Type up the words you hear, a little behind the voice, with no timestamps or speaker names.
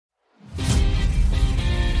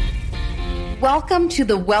Welcome to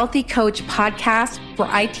the Wealthy Coach podcast, where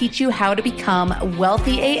I teach you how to become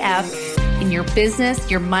wealthy AF in your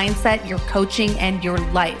business, your mindset, your coaching, and your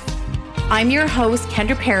life. I'm your host,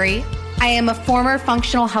 Kendra Perry. I am a former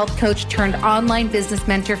functional health coach turned online business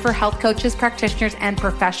mentor for health coaches, practitioners, and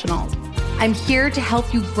professionals. I'm here to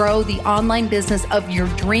help you grow the online business of your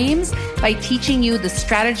dreams by teaching you the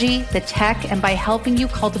strategy, the tech, and by helping you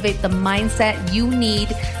cultivate the mindset you need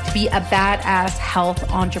to be a badass health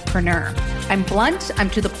entrepreneur. I'm blunt, I'm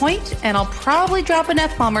to the point, and I'll probably drop an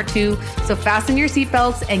F-bomb or two, so fasten your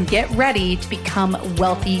seatbelts and get ready to become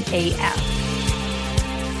wealthy AF.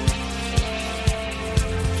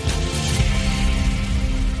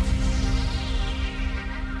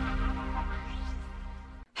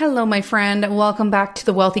 Hello, my friend. Welcome back to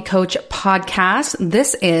the Wealthy Coach podcast.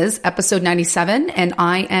 This is episode 97, and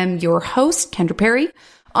I am your host, Kendra Perry,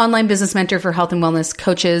 online business mentor for health and wellness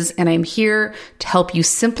coaches, and I'm here to help you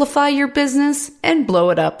simplify your business and blow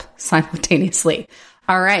it up simultaneously.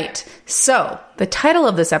 All right. So the title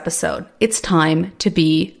of this episode, it's time to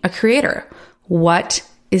be a creator. What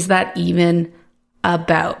is that even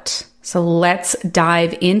about? So let's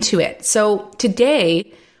dive into it. So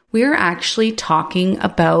today, we're actually talking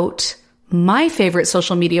about my favorite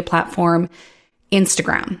social media platform,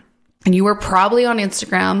 Instagram. And you are probably on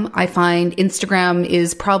Instagram. I find Instagram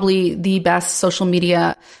is probably the best social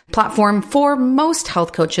media platform for most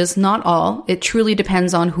health coaches, not all. It truly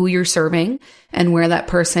depends on who you're serving and where that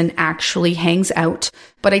person actually hangs out.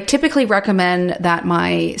 But I typically recommend that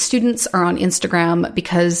my students are on Instagram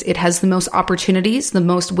because it has the most opportunities, the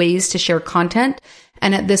most ways to share content.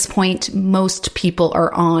 And at this point, most people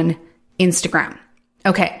are on Instagram.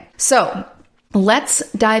 Okay, so let's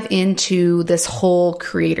dive into this whole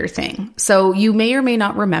creator thing. So you may or may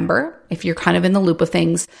not remember, if you're kind of in the loop of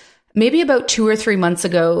things, maybe about 2 or 3 months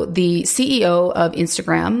ago, the CEO of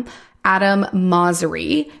Instagram, Adam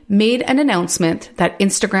Mosseri, made an announcement that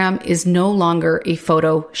Instagram is no longer a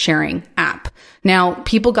photo sharing app. Now,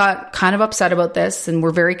 people got kind of upset about this and were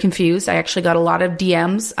very confused. I actually got a lot of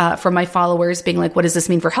DMs from my followers being like, what does this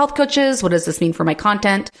mean for health coaches? What does this mean for my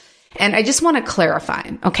content? And I just want to clarify.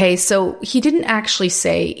 Okay, so he didn't actually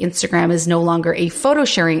say Instagram is no longer a photo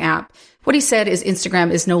sharing app. What he said is Instagram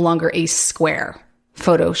is no longer a Square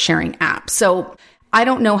photo sharing app. So I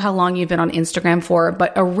don't know how long you've been on Instagram for,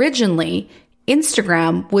 but originally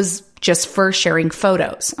Instagram was just for sharing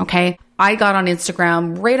photos. Okay. I got on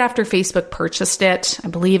Instagram right after Facebook purchased it. I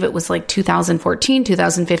believe it was like 2014,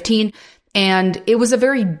 2015. And it was a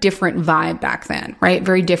very different vibe back then, right?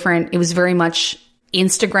 Very different. It was very much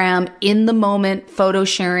Instagram in the moment, photo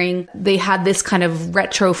sharing. They had this kind of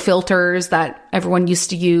retro filters that everyone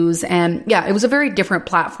used to use. And yeah, it was a very different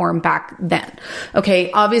platform back then.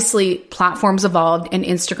 Okay. Obviously platforms evolved and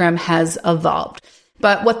Instagram has evolved.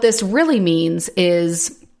 But what this really means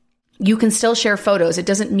is you can still share photos. It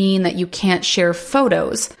doesn't mean that you can't share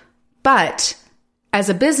photos, but as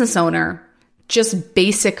a business owner, just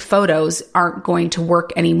basic photos aren't going to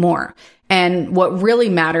work anymore. And what really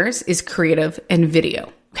matters is creative and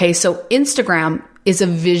video. Okay. So Instagram is a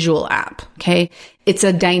visual app. Okay. It's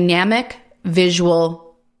a dynamic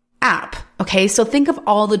visual app. Okay. So think of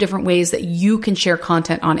all the different ways that you can share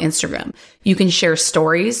content on Instagram. You can share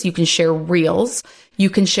stories. You can share reels. You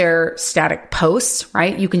can share static posts,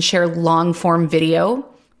 right? You can share long form video,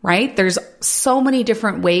 right? There's so many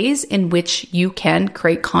different ways in which you can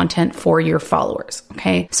create content for your followers.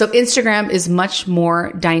 Okay. So Instagram is much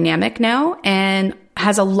more dynamic now and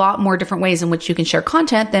has a lot more different ways in which you can share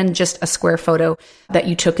content than just a square photo that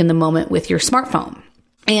you took in the moment with your smartphone.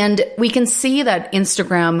 And we can see that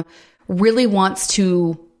Instagram really wants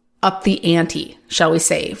to up the ante, shall we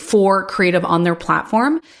say, for creative on their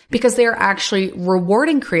platform because they are actually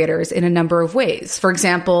rewarding creators in a number of ways. For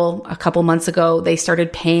example, a couple months ago, they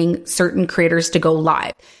started paying certain creators to go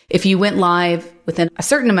live. If you went live within a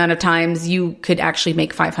certain amount of times, you could actually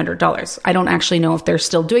make $500. I don't actually know if they're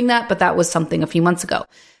still doing that, but that was something a few months ago.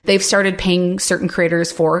 They've started paying certain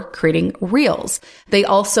creators for creating reels. They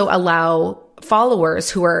also allow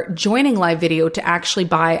followers who are joining live video to actually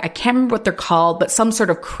buy, I can't remember what they're called, but some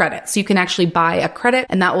sort of credit. So you can actually buy a credit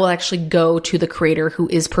and that will actually go to the creator who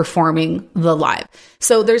is performing the live.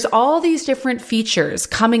 So there's all these different features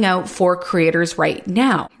coming out for creators right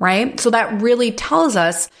now, right? So that really tells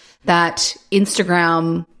us that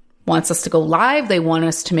Instagram wants us to go live. They want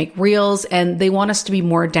us to make reels and they want us to be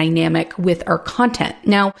more dynamic with our content.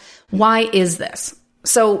 Now, why is this?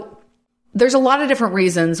 So there's a lot of different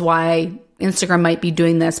reasons why Instagram might be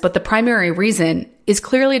doing this, but the primary reason is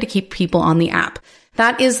clearly to keep people on the app.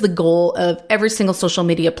 That is the goal of every single social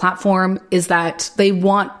media platform, is that they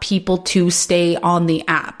want people to stay on the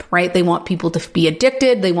app, right? They want people to be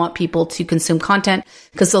addicted. They want people to consume content,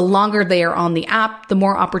 because the longer they are on the app, the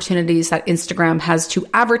more opportunities that Instagram has to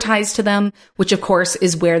advertise to them, which of course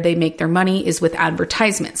is where they make their money, is with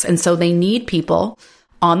advertisements. And so they need people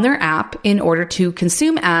on their app in order to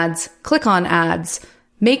consume ads, click on ads,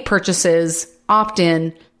 make purchases, opt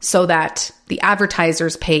in, so that the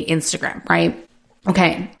advertisers pay Instagram, right?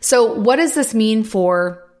 Okay, so what does this mean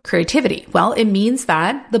for creativity? Well, it means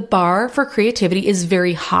that the bar for creativity is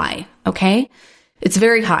very high, okay? It's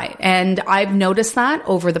very high. And I've noticed that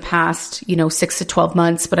over the past, 6 to 12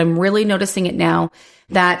 months, but I'm really noticing it now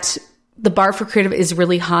that the bar for creative is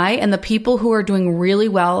really high. And the people who are doing really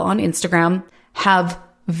well on Instagram have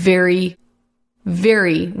very,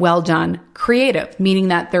 very well done creative, meaning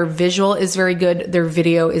that their visual is very good, their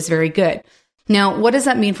video is very good. Now, what does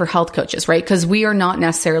that mean for health coaches, right? Because we are not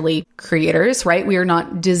necessarily creators, right? We are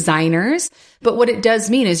not designers. But what it does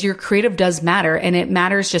mean is your creative does matter, and it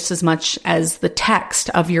matters just as much as the text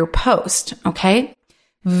of your post, okay?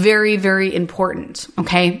 Very, very important,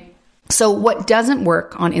 okay? So what doesn't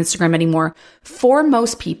work on Instagram anymore for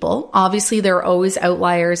most people, obviously there are always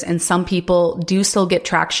outliers, and some people do still get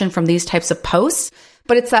traction from these types of posts,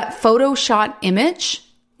 but it's that Photoshop image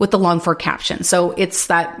with the long form caption. So it's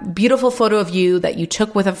that beautiful photo of you that you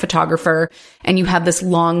took with a photographer, and you have this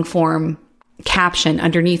long form caption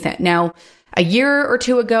underneath it. Now, a year or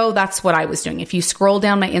two ago, that's what I was doing. If you scroll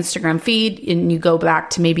down my Instagram feed and you go back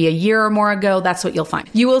to maybe a year or more ago, that's what you'll find.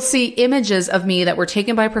 You will see images of me that were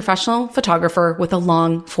taken by a professional photographer with a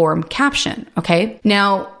long form caption. Okay.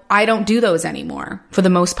 Now, I don't do those anymore for the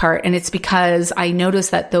most part. And it's because I noticed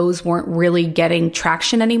that those weren't really getting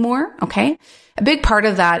traction anymore. Okay. A big part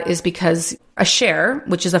of that is because a share,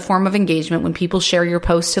 which is a form of engagement when people share your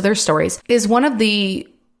posts to their stories, is one of the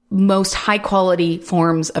most high quality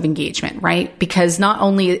forms of engagement, right? Because not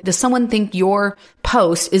only does someone think your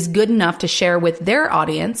post is good enough to share with their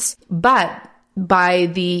audience, but by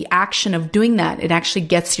the action of doing that, it actually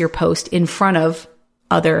gets your post in front of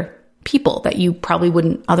other people that you probably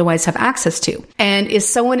wouldn't otherwise have access to. And is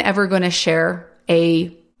someone ever going to share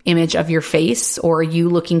a image of your face or you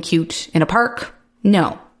looking cute in a park?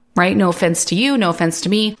 No, right? No offense to you, no offense to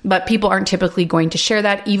me, but people aren't typically going to share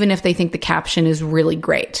that even if they think the caption is really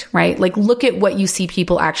great, right? Like look at what you see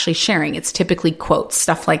people actually sharing. It's typically quotes,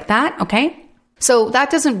 stuff like that, okay? So that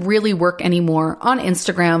doesn't really work anymore on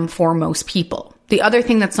Instagram for most people. The other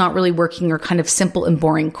thing that's not really working are kind of simple and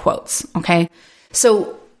boring quotes, okay?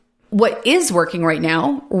 So what is working right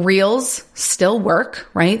now, Reels still work,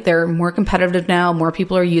 right? They're more competitive now. More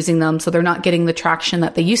people are using them. So they're not getting the traction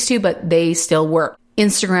that they used to, but they still work.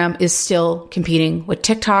 Instagram is still competing with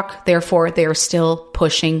TikTok. Therefore, they are still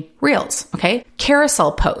pushing Reels. Okay.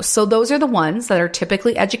 Carousel posts. So those are the ones that are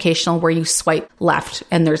typically educational where you swipe left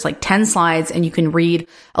and there's like 10 slides and you can read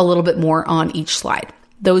a little bit more on each slide.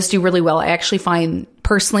 Those do really well. I actually find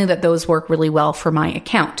personally that those work really well for my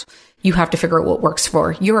account. You have to figure out what works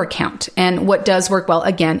for your account. And what does work well,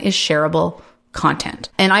 again, is shareable content.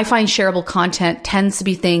 And I find shareable content tends to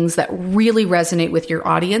be things that really resonate with your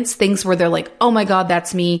audience, things where they're like, oh my God,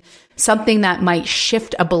 that's me. Something that might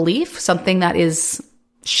shift a belief, something that is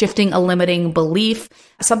shifting a limiting belief,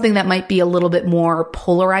 something that might be a little bit more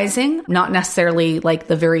polarizing, not necessarily like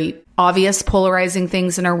the very obvious polarizing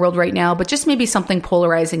things in our world right now, but just maybe something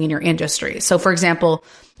polarizing in your industry. So for example,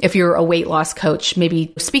 if you're a weight loss coach,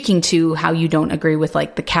 maybe speaking to how you don't agree with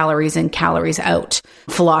like the calories in, calories out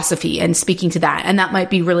philosophy and speaking to that. And that might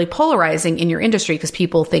be really polarizing in your industry because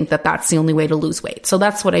people think that that's the only way to lose weight. So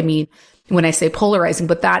that's what I mean when I say polarizing,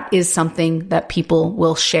 but that is something that people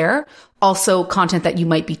will share. Also content that you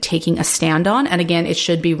might be taking a stand on. And again, it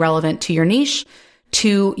should be relevant to your niche,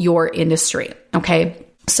 to your industry. Okay.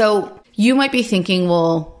 So you might be thinking,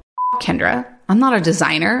 well, Kendra, I'm not a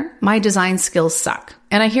designer. My design skills suck.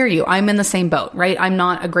 And I hear you. I'm in the same boat, right? I'm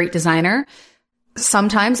not a great designer.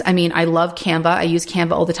 Sometimes, I love Canva. I use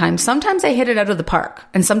Canva all the time. Sometimes I hit it out of the park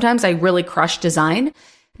and sometimes I really crush design,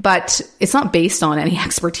 but it's not based on any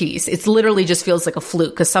expertise. It's literally just feels like a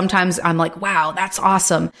fluke because sometimes I'm like, wow, that's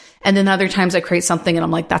awesome. And then other times I create something and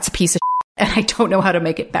I'm like, that's a piece of and I don't know how to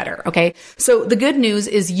make it better. Okay. So the good news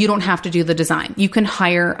is you don't have to do the design. You can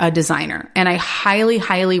hire a designer. And I highly,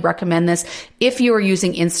 highly recommend this if you are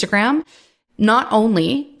using Instagram, not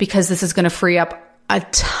only because this is going to free up a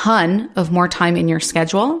ton of more time in your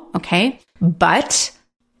schedule. Okay. But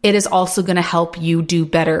it is also going to help you do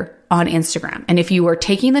better on Instagram. And if you are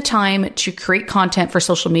taking the time to create content for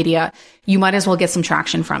social media, you might as well get some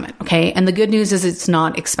traction from it. Okay. And the good news is it's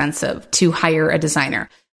not expensive to hire a designer.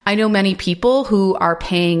 I know many people who are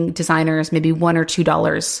paying designers maybe $1 or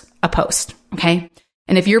 $2 a post. Okay.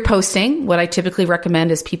 And if you're posting, what I typically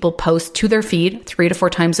recommend is people post to their feed 3 to 4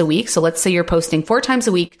 times a week. So let's say you're posting 4 times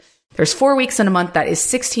a week. There's 4 weeks in a month. That is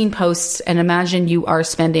 16 posts. And imagine you are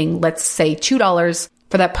spending, let's say $2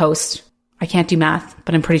 for that post. I can't do math,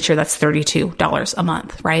 but I'm pretty sure that's $32 a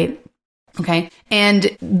month, right? Okay.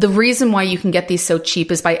 And the reason why you can get these so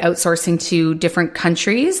cheap is by outsourcing to different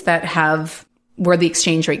countries that have where the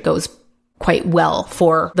exchange rate goes quite well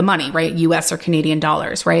for the money, right? US or Canadian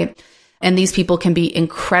dollars, right? And these people can be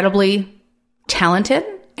incredibly talented,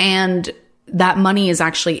 and that money is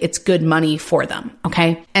actually, it's good money for them.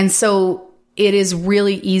 Okay. And so it is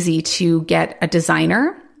really easy to get a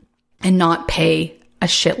designer and not pay a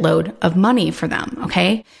shitload of money for them.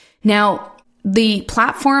 Okay. Now, the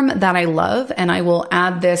platform that I love, and I will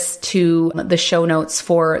add this to the show notes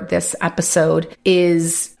for this episode,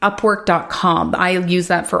 is Upwork.com. I use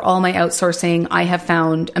that for all my outsourcing. I have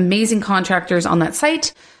found amazing contractors on that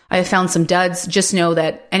site. I have found some duds. Just know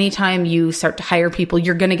that anytime you start to hire people,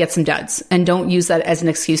 you're going to get some duds, and don't use that as an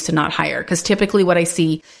excuse to not hire. Because typically what I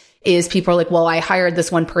see is people are like, well, I hired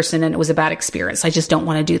this one person and it was a bad experience. I just don't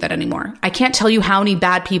want to do that anymore. I can't tell you how many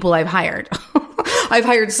bad people I've hired. I've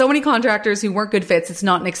hired so many contractors who weren't good fits. It's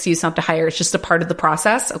not an excuse not to hire. It's just a part of the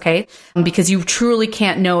process. Okay. Because you truly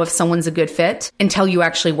can't know if someone's a good fit until you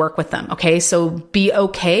actually work with them. Okay. So be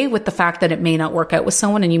okay with the fact that it may not work out with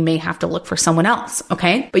someone and you may have to look for someone else.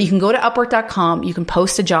 Okay. But you can go to Upwork.com, you can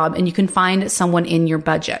post a job, and you can find someone in your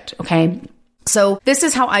budget. Okay. So this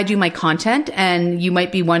is how I do my content. And you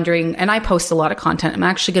might be wondering, and I post a lot of content. I'm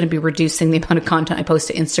actually going to be reducing the amount of content I post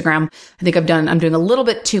to Instagram. I think I'm doing a little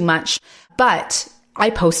bit too much, but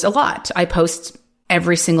I post a lot. I post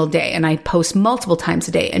every single day, and I post multiple times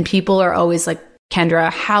a day. And people are always like,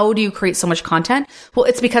 Kendra, how do you create so much content? Well,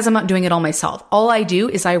 it's because I'm not doing it all myself. All I do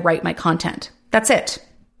is I write my content. That's it.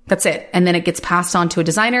 That's it. And then it gets passed on to a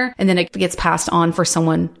designer, and then it gets passed on for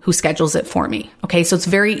someone who schedules it for me. Okay. So it's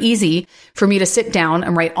very easy for me to sit down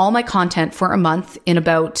and write all my content for a month in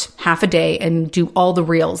about half a day, and do all the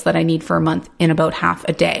reels that I need for a month in about half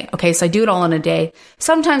a day. Okay. So I do it all in a day.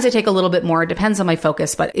 Sometimes I take a little bit more. It depends on my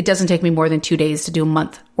focus, but it doesn't take me more than 2 days to do a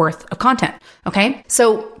month worth of content. Okay.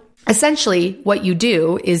 So essentially what you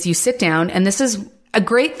do is you sit down, and this is a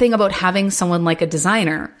great thing about having someone like a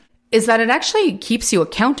designer, is that it actually keeps you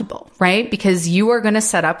accountable, right? Because you are going to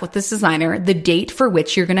set up with this designer the date for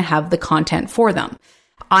which you're going to have the content for them.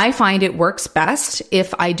 I find it works best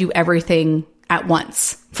if I do everything at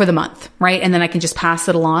once for the month, right? And then I can just pass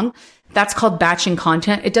it along. That's called batching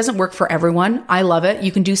content. It doesn't work for everyone. I love it.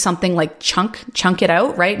 You can do something like chunk it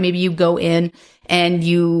out, right? Maybe you go in and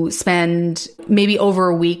you spend maybe over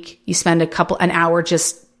a week, you spend an hour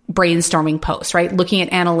just brainstorming posts, right? Looking at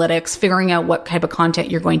analytics, figuring out what type of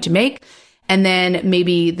content you're going to make. And then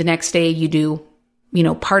maybe the next day you do,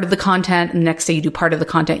 part of the content, and the next day you do part of the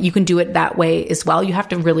content. You can do it that way as well. You have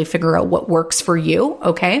to really figure out what works for you.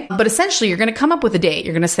 Okay. But essentially you're going to come up with a date.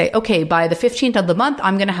 You're going to say, okay, by the 15th of the month,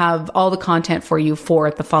 I'm going to have all the content for you for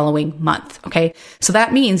the following month. Okay. So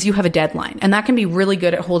that means you have a deadline, and that can be really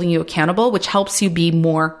good at holding you accountable, which helps you be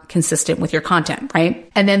more consistent with your content, right?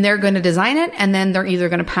 And then they're going to design it, and then they're either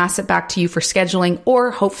going to pass it back to you for scheduling, or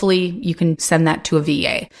hopefully you can send that to a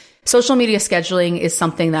VA. Social media scheduling is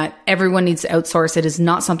something that everyone needs to outsource. It is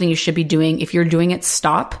not something you should be doing. If you're doing it,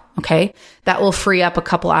 stop. Okay. That will free up a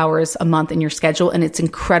couple hours a month in your schedule. And it's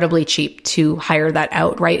incredibly cheap to hire that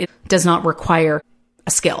out, right? It does not require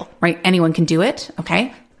a skill, right? Anyone can do it.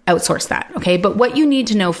 Okay. Outsource that. Okay. But what you need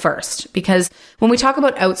to know first, because when we talk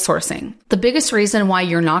about outsourcing, the biggest reason why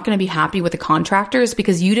you're not going to be happy with a contractor is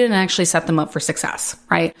because you didn't actually set them up for success,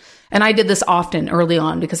 right? And I did this often early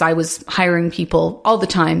on because I was hiring people all the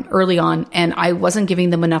time early on, and I wasn't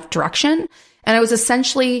giving them enough direction. And I was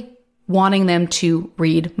essentially wanting them to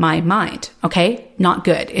read my mind. Okay. Not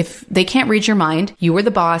good. If they can't read your mind, you are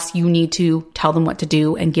the boss. You need to tell them what to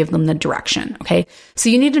do and give them the direction. Okay. So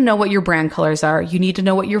you need to know what your brand colors are. You need to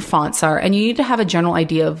know what your fonts are, and you need to have a general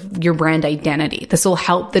idea of your brand identity. This will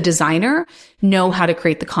help the designer know how to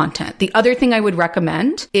create the content. The other thing I would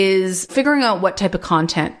recommend is figuring out what type of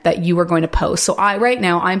content that you are going to post. So right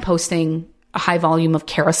now I'm posting a high volume of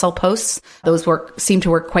carousel posts. Those seem to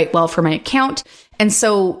work quite well for my account. And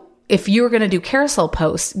so if you're going to do carousel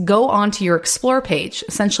posts, go onto your explore page,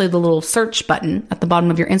 essentially the little search button at the bottom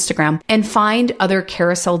of your Instagram, and find other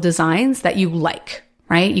carousel designs that you like,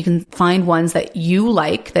 right? You can find ones that you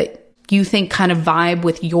like, that you think kind of vibe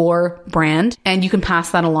with your brand, and you can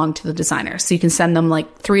pass that along to the designer. So you can send them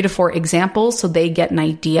like 3 to 4 examples so they get an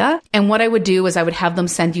idea. And what I would do is I would have them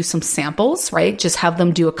send you some samples, right? Just have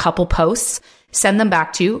them do a couple posts, send them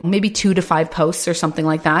back to you, maybe 2 to 5 posts or something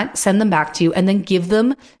like that, send them back to you, and then give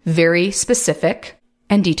them very specific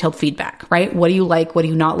and detailed feedback, right? What do you like? What do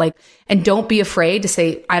you not like? And don't be afraid to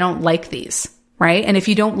say, I don't like these, right? And if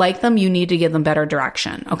you don't like them, you need to give them better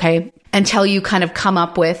direction, okay? Until you kind of come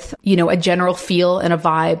up with, a general feel and a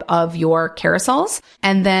vibe of your carousels.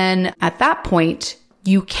 And then at that point,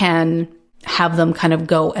 you can have them kind of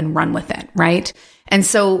go and run with it, right? And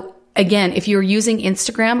so again, if you're using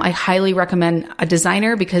Instagram, I highly recommend a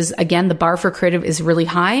designer because again, the bar for creative is really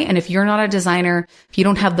high. And if you're not a designer, if you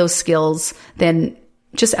don't have those skills, then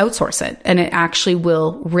just outsource it and it actually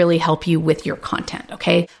will really help you with your content.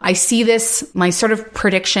 Okay. I see this, my sort of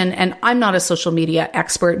prediction, and I'm not a social media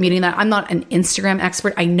expert, meaning that I'm not an Instagram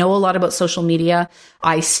expert. I know a lot about social media.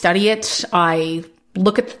 I study it. I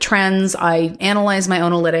look at the trends. I analyze my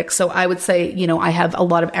own analytics. So I would say, I have a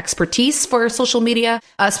lot of expertise for social media,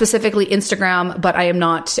 specifically Instagram, but I am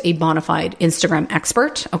not a bona fide Instagram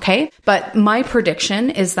expert. Okay. But my prediction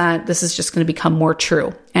is that this is just going to become more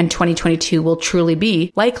true. And 2022 will truly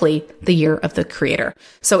be likely the year of the creator.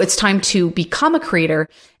 So it's time to become a creator.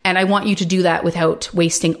 And I want you to do that without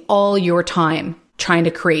wasting all your time trying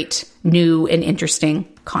to create new and interesting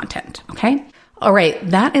content. Okay. All right,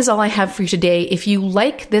 that is all I have for you today. If you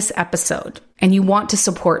like this episode and you want to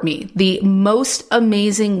support me, the most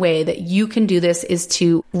amazing way that you can do this is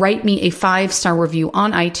to write me a 5-star review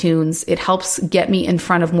on iTunes. It helps get me in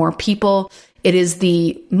front of more people. It is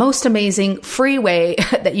the most amazing free way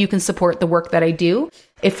that you can support the work that I do.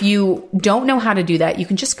 If you don't know how to do that, you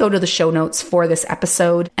can just go to the show notes for this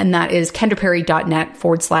episode, and that is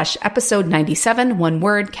kendraperry.net/episode 97, one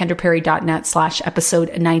word,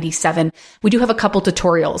 kendraperry.net/episode 97. We do have a couple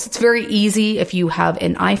tutorials. It's very easy if you have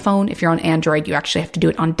an iPhone. If you're on Android, you actually have to do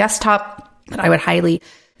it on desktop, but I would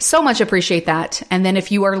so much appreciate that. And then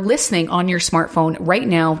if you are listening on your smartphone right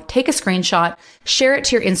now, take a screenshot, share it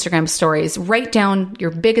to your Instagram stories, write down your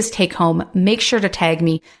biggest take home, make sure to tag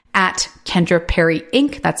me at Kendra Perry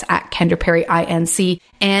Inc. That's at Kendra Perry INC.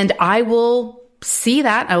 And I will see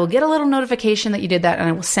that. I will get a little notification that you did that and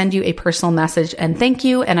I will send you a personal message and thank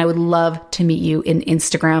you. And I would love to meet you in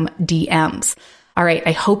Instagram DMs. All right.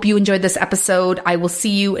 I hope you enjoyed this episode. I will see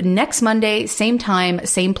you next Monday, same time,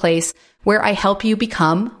 same place, where I help you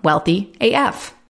become wealthy AF.